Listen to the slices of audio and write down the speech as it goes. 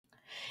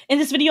In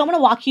this video, I'm going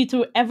to walk you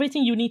through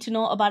everything you need to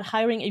know about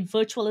hiring a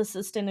virtual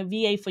assistant, a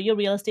VA, for your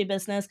real estate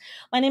business.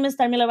 My name is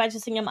Tharmila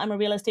Rajasingam. I'm a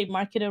real estate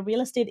marketer, real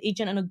estate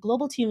agent, and a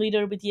global team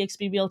leader with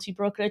eXp Realty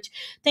brokerage.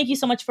 Thank you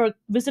so much for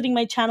visiting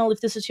my channel.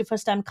 If this is your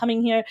first time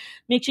coming here,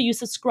 make sure you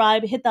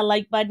subscribe, hit that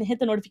like button, hit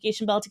the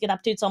notification bell to get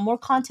updates on more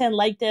content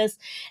like this.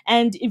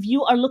 And if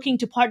you are looking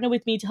to partner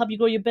with me to help you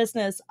grow your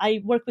business,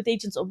 I work with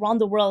agents around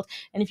the world.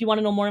 And if you want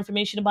to know more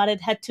information about it,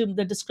 head to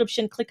the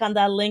description, click on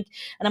that link,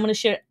 and I'm going to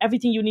share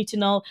everything you need to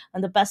know.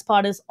 And the best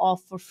part is all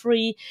for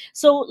free.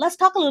 So let's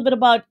talk a little bit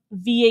about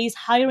VAs,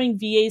 hiring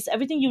VAs,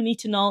 everything you need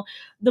to know.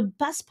 The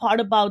best part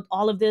about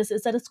all of this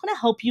is that it's going to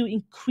help you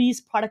increase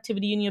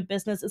productivity in your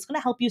business. It's going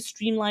to help you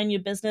streamline your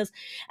business.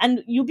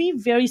 And you'll be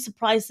very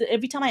surprised that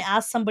every time I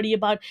ask somebody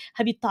about,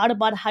 have you thought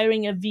about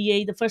hiring a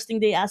VA? The first thing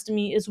they ask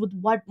me is, with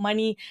what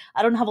money?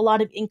 I don't have a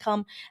lot of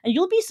income. And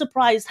you'll be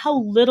surprised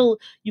how little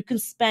you can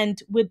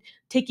spend with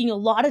taking a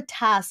lot of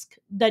tasks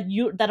that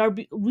are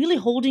really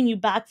holding you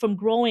back from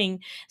growing,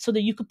 so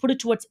that you could put it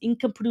towards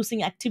income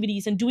producing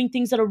activities and doing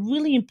things that are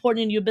really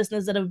important in your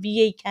business that a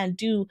VA can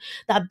do,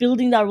 that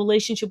building that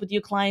relationship with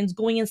your clients,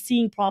 going and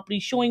seeing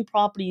properties, showing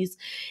properties.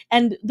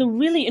 And the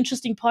really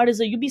interesting part is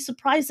that you'll be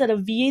surprised at a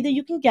VA that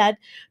you can get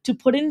to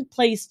put in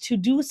place to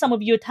do some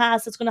of your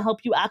tasks that's going to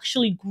help you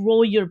actually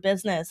grow your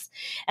business.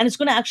 And it's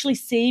going to actually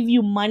save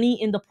you money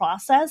in the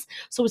process.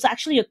 So it's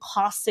actually a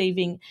cost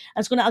saving, and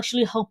it's going to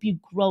actually help you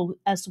grow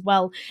as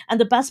well. And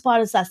the best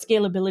part is that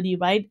scalability,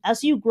 right?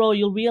 As you grow,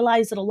 you'll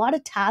realize that a lot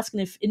of tasks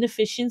and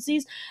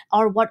inefficiencies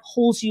are what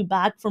holds you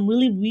back from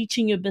really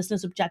reaching your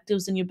business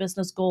objectives and your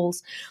business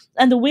goals.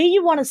 And the way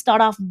you want to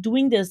start off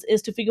doing this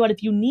is to figure out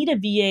if you need a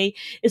VA,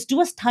 is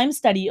do a time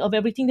study of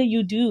everything that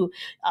you do.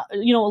 A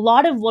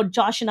lot of what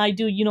Josh and I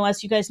do,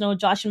 as you guys know,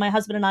 Josh and my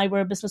husband and I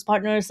were business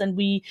partners, and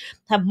we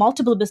have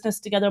multiple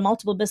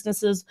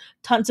businesses,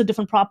 tons of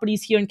different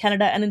properties here in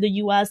Canada and in the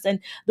US. And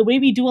the way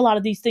we do a lot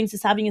of these things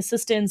is having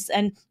assistants,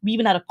 and we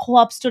even had a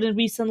co-op student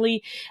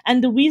recently.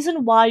 And the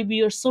reason why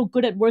we are so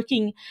good at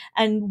working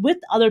and with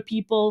other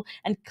people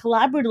and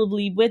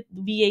collaboratively with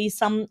VAs,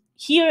 some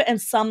here and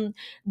some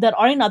that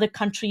are in other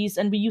countries,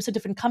 and we use a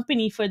different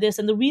company for this.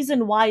 And the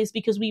reason why is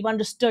because we've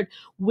understood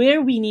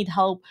where we need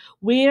help,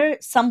 where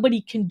somebody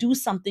can do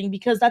something.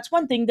 Because that's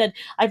one thing that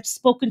I've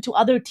spoken to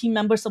other team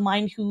members of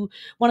mine who,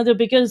 one of their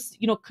biggest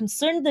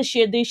concern they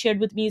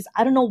shared with me is,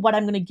 I don't know what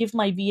I'm going to give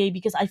my VA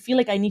because I feel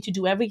like I need to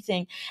do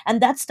everything.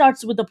 And that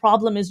starts with the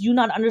problem is you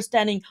not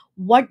understanding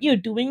what you're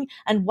doing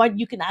and what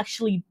you can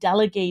actually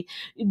delegate.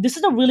 This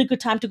is a really good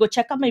time to go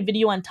check out my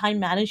video on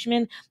time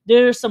management.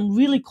 There are some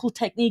really cool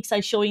techniques I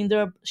show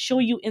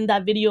you in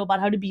that video about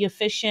how to be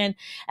efficient,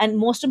 and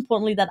most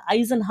importantly, that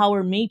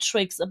Eisenhower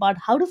matrix about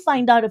how to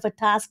find out if a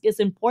task is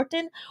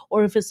important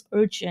or if it's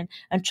urgent.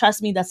 And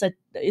trust me,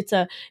 it's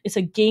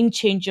a game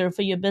changer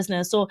for your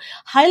business. So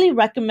highly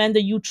recommend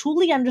that you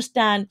truly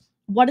understand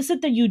what is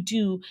it that you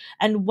do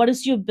and what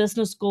is your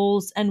business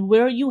goals and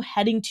where are you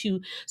heading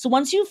to. So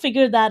once you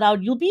figure that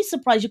out, you'll be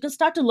surprised. You can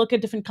start to look at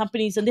different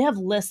companies and they have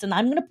lists, and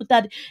I'm going to put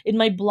that in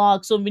my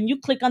blog. So when you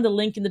click on the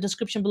link in the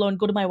description below and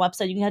go to my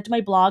website, you can head to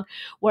my blog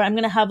where I'm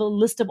going to have a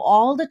list of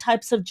all the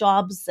types of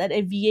jobs that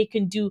a VA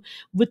can do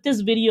with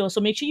this video. So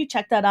make sure you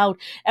check that out.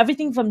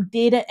 Everything from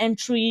data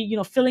entry,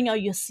 filling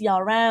out your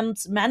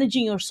CRMs,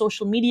 managing your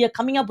social media,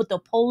 coming up with the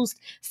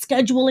post,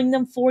 scheduling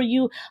them for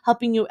you,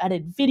 helping you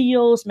edit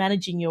videos,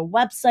 managing your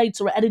websites,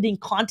 or editing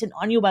content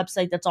on your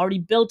website that's already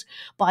built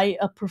by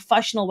a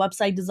professional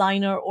website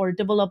designer or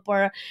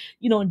developer,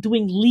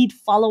 doing lead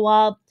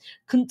follow-up,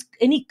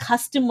 any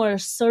customer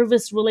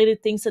service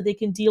related things that they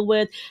can deal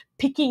with,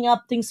 picking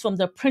up things from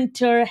the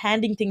printer,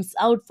 handing things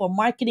out for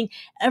marketing,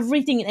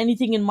 everything and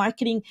anything in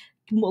marketing.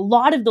 A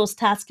lot of those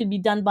tasks can be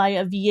done by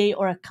a VA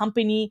or a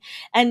company,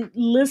 and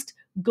list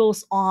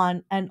goes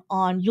on and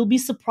on. You'll be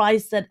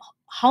surprised at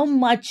how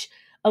much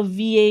a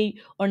VA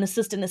or an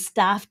assistant, a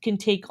staff can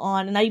take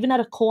on. And I even had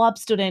a co-op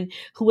student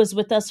who was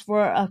with us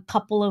for a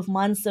couple of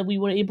months that we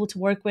were able to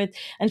work with.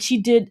 And she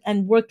did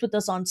and worked with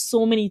us on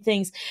so many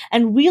things.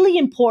 And really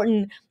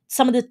important,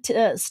 some of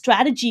the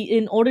strategy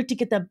in order to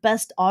get the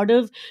best out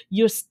of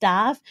your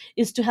staff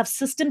is to have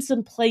systems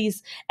in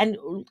place and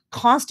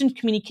constant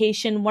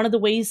communication. One of the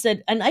ways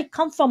that, and I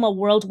come from a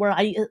world where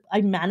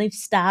I manage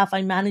staff,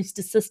 I managed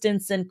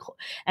assistants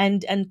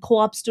and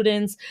co-op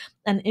students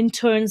and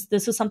interns.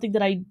 This is something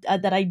that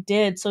I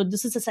did. So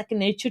this is a second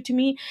nature to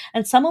me.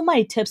 And some of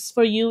my tips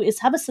for you is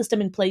have a system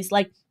in place,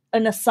 like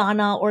an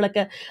Asana or like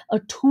a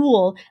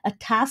tool, a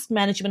task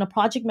management, a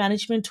project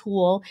management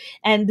tool.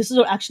 And this is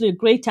actually a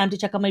great time to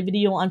check out my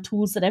video on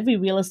tools that every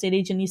real estate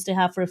agent needs to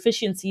have for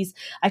efficiencies.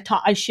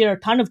 I share a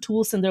ton of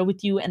tools in there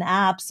with you, and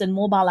apps and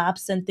mobile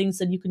apps and things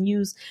that you can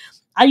use.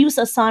 I use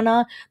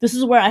Asana. This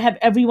is where I have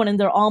everyone in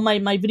there. All my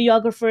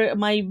videographer,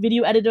 my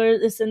video editor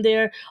is in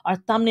there. Our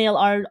thumbnail,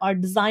 our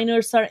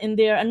designers are in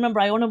there. And remember,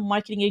 I own a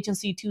marketing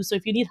agency too. So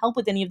if you need help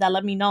with any of that,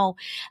 let me know.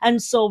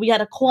 And so we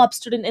had a co-op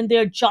student in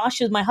there.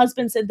 Josh is my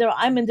husband's in there.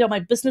 I'm in there. My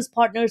business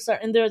partners are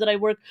in there that I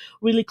work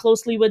really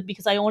closely with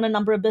because I own a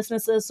number of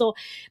businesses. So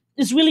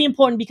is really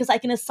important because I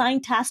can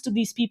assign tasks to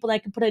these people. I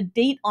can put a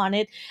date on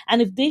it.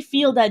 And if they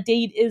feel that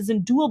date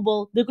isn't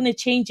doable, they're going to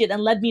change it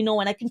and let me know.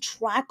 And I can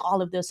track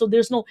all of this. So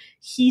there's no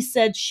he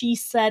said, she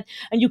said,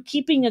 and you're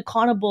keeping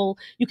accountable.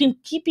 You can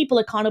keep people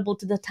accountable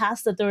to the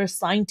tasks that they're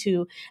assigned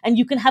to. And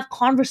you can have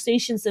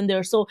conversations in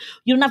there. So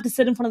you don't have to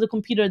sit in front of the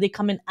computer. They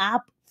come in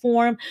app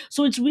form.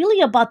 So it's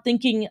really about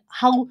thinking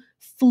how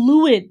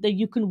fluid that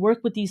you can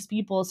work with these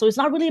people. So it's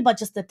not really about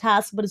just the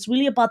task, but it's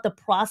really about the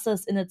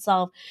process in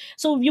itself.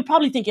 So you're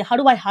probably thinking, how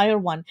do I hire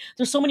one?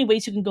 There's so many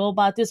ways you can go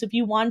about this. If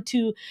you want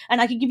to,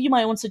 and I can give you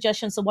my own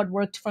suggestions of what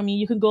worked for me.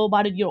 You can go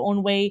about it your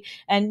own way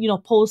and,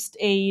 post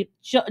a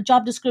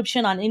job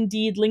description on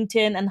Indeed,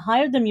 LinkedIn, and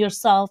hire them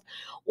yourself,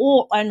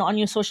 or and on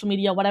your social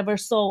media, whatever.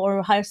 So,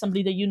 or hire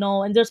somebody that you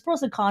know. And there's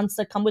pros and cons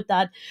that come with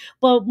that.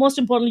 But most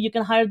importantly, you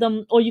can hire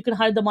them, or you can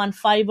hire them on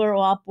Fiverr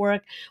or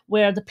Upwork,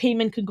 where the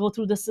payment can go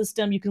through the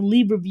system. You can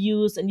leave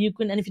reviews, and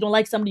if you don't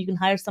like somebody, you can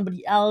hire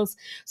somebody else.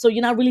 So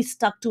you're not really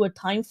stuck to a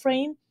time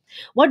frame.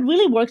 What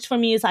really worked for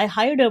me is I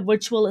hired a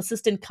virtual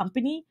assistant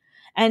company,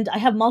 and I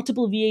have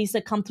multiple VAs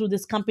that come through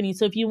this company.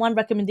 So if you want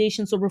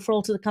recommendations or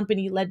referral to the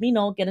company, let me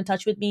know. Get in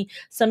touch with me.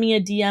 Send me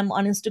a DM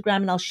on Instagram,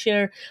 and I'll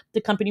share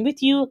the company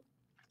with you,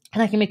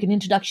 and I can make an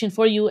introduction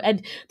for you.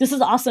 And this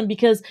is awesome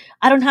because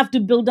I don't have to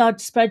build out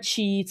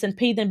spreadsheets and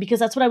pay them, because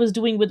that's what I was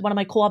doing with one of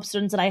my co-op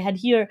students that I had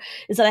here,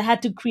 is that I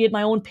had to create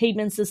my own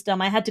payment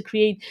system. I had to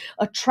create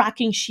a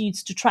tracking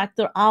sheets to track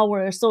their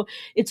hours. So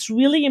it's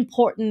really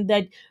important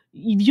that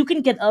you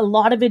can get a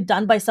lot of it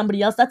done by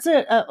somebody else. That's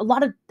a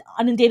lot of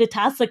inundated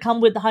tasks that come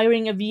with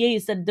hiring a VA,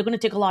 is that they're going to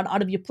take a lot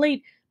out of your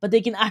plate, but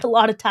they can add a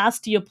lot of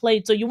tasks to your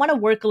plate. So you want to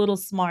work a little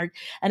smart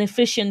and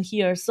efficient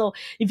here. So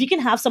if you can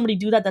have somebody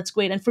do that, that's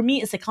great. And for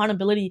me, it's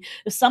accountability.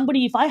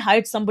 If I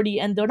hired somebody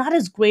and they're not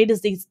as great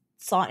as they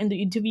saw in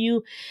the interview,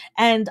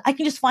 and I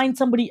can just find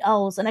somebody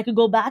else, and I could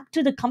go back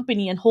to the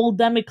company and hold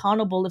them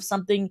accountable if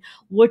something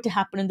were to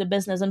happen in the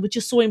business, and which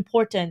is so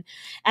important.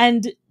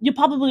 And you're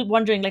probably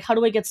wondering, like, how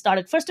do I get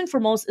started? First and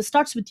foremost, it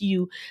starts with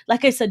you.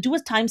 Like I said, do a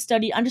time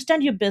study,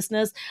 understand your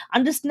business,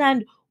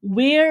 understand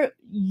where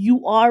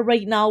you are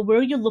right now,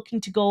 where you're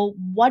looking to go,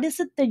 what is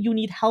it that you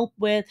need help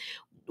with,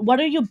 what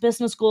are your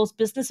business goals,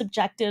 business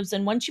objectives.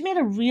 And once you made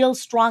a real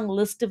strong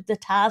list of the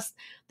tasks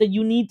that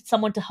you need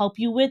someone to help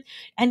you with,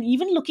 and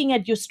even looking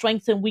at your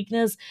strength and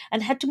weakness,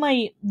 and head to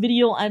my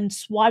video on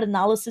SWOT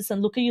analysis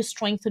and look at your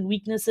strengths and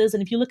weaknesses.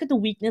 And if you look at the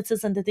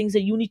weaknesses and the things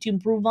that you need to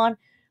improve on,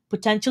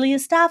 potentially a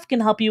staff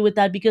can help you with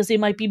that, because they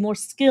might be more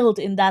skilled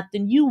in that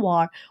than you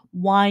are.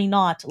 Why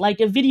not? Like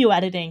a video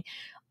editing,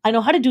 I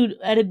know how to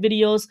edit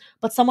videos,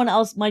 but someone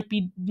else might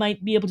be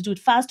able to do it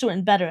faster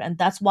and better, and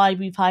that's why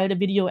we've hired a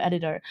video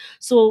editor.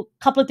 So,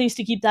 a couple of things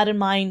to keep that in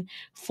mind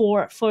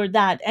for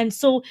that. And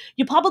so,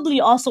 you're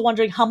probably also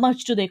wondering, how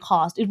much do they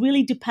cost? It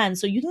really depends.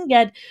 So you can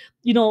get,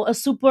 a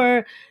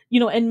super,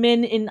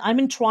 admin in. I'm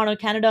in Toronto,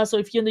 Canada. So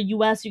if you're in the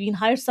US, you can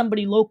hire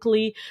somebody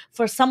locally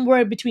for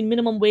somewhere between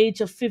minimum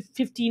wage of $14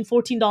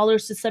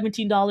 to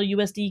 $17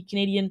 USD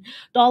Canadian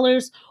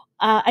dollars.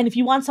 And if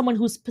you want someone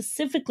who's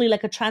specifically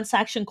like a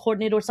transaction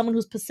coordinator, or someone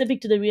who's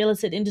specific to the real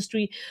estate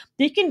industry,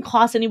 they can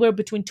cost anywhere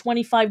between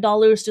 $25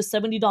 to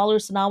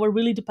 $70 an hour.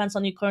 Really depends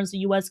on your currency,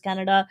 US,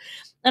 Canada.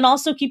 And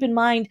also keep in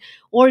mind,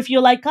 or if you're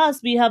like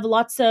us, we have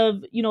lots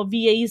of,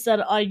 VAs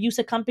that are use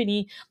a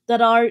company that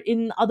are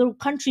in other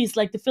countries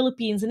like the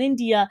Philippines and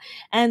India,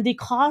 and they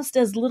cost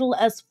as little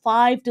as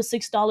 $5 to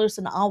 $6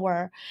 an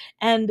hour.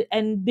 And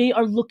they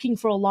are looking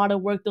for a lot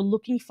of work. They're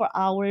looking for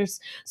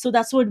hours. So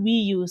that's what we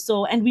use.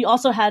 So, and we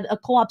also had a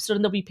co-op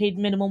student that we paid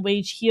minimum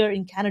wage here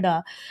in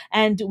Canada,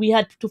 and we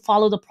had to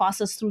follow the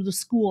process through the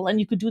school.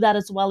 And you could do that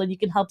as well, and you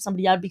can help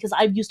somebody out, because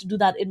I've used to do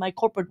that in my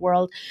corporate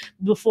world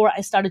before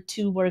I started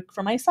to work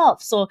for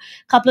myself. So a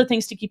couple of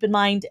things to keep in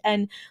mind.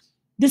 And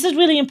this is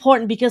really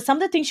important, because some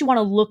of the things you want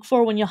to look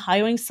for when you're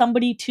hiring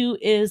somebody too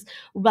is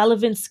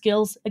relevant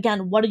skills.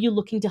 Again, what are you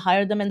looking to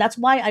hire them? And that's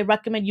why I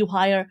recommend you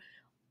hire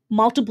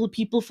multiple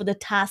people for the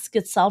task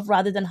itself,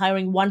 rather than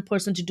hiring one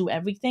person to do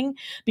everything,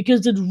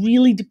 because it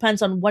really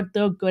depends on what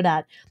they're good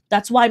at.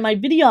 That's why my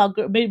video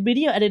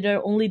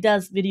editor only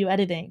does video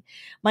editing.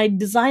 My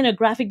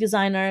graphic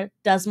designer,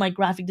 does my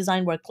graphic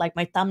design work, like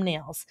my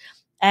thumbnails.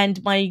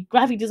 And my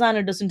graphic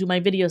designer doesn't do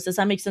my videos. Does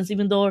that make sense?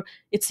 Even though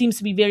it seems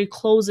to be very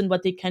close in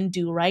what they can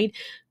do, right?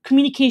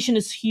 Communication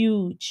is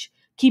huge.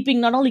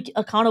 Keeping not only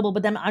accountable,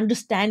 but them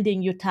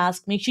understanding your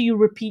task. Make sure you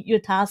repeat your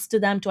task to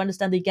them to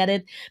understand they get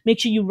it. Make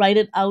sure you write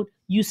it out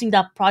using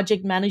that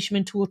project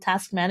management tool,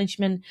 task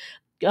management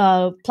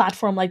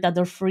platform like that.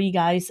 They're free,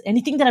 guys.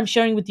 Anything that I'm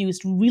sharing with you is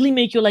to really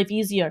make your life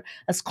easier,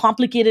 as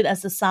complicated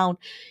as it sounds.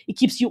 It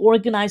keeps you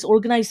organized.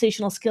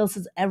 Organizational skills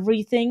is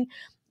everything.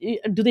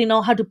 Do they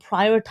know how to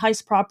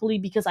prioritize properly?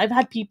 Because I've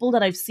had people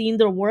that I've seen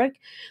their work,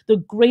 they're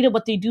great at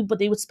what they do, but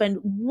they would spend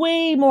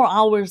way more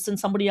hours than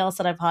somebody else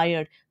that I've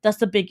hired. That's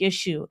the big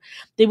issue.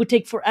 They would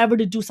take forever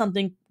to do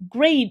something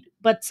great,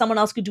 but someone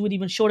else could do it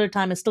even shorter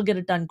time and still get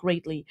it done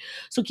greatly.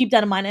 So keep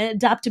that in mind. And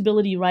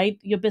adaptability, right?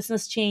 Your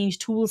business change,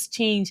 tools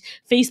change.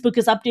 Facebook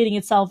is updating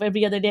itself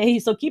every other day.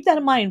 So keep that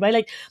in mind, right?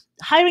 Like,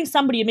 hiring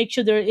somebody and make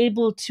sure they're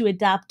able to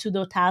adapt to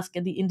the task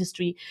and the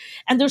industry.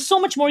 And there's so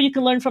much more you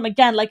can learn from.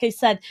 Again, like I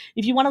said,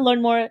 if you want to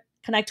learn more,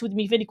 connect with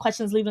me. If you have any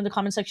questions, leave them in the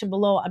comment section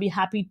below. I'll be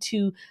happy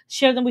to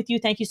share them with you.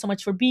 Thank you so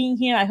much for being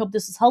here. I hope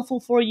this is helpful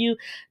for you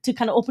to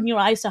kind of open your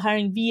eyes to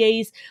hiring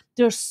VAs.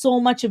 There's so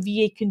much a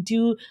VA can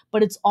do,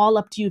 but it's all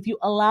up to you. If you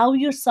allow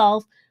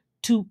yourself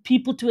to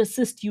people to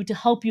assist you, to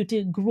help you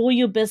to grow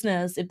your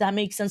business, if that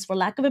makes sense, for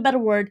lack of a better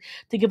word,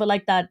 to give it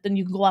like that, then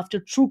you can go after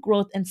true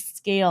growth and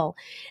scale.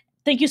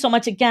 Thank you so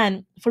much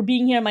again for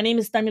being here. My name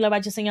is Tharmila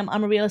Rajasingam.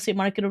 I'm a real estate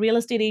marketer, real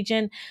estate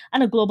agent,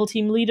 and a global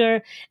team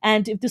leader.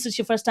 And if this is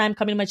your first time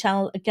coming to my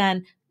channel,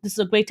 again, this is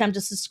a great time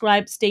to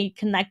subscribe, stay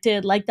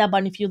connected, like that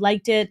button if you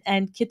liked it,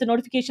 and hit the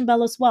notification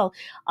bell as well.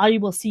 I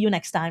will see you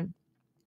next time.